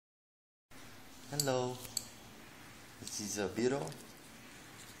Hello, this is a Viro,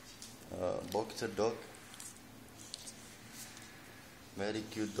 boxer dog, very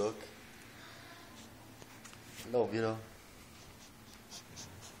cute dog. Hello Viro.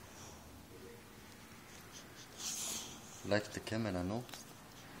 Like the camera, no?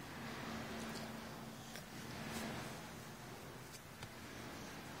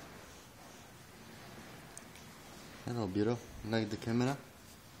 Hello Viro, like the camera?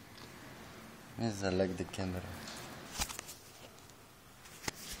 Yes, I like the camera.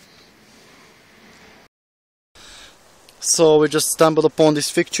 So we just stumbled upon this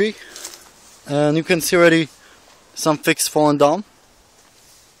fig tree, and you can see already some figs falling down,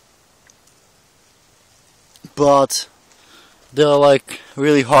 but they're like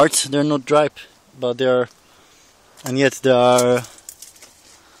really hard. They're not ripe, but they're, and yet they are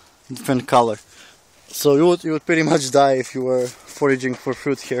different color. So you would pretty much die if you were foraging for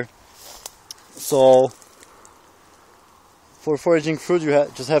fruit here. So for foraging fruit, you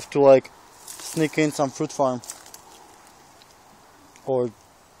just have to like sneak in some fruit farm, or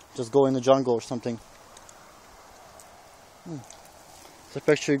just go in the jungle or something. It's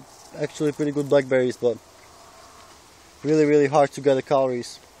actually pretty good blackberries, but really hard to get the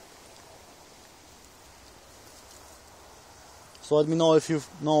calories. So let me know if you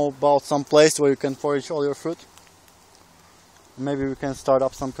know about some place where you can forage all your fruit. Maybe we can start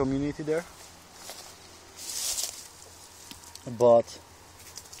up some community there. But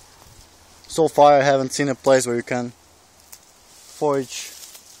so far I haven't seen a place where you can forage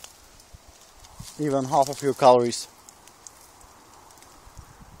even half of your calories.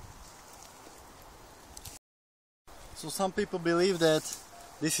 So some people believe that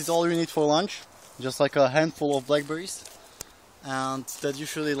this is all you need for lunch, just like a handful of blackberries, and that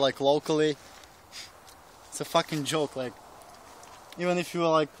usually like locally it's a fucking joke. Like even if you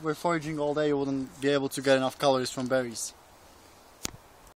were foraging all day, you wouldn't be able to get enough calories from berries.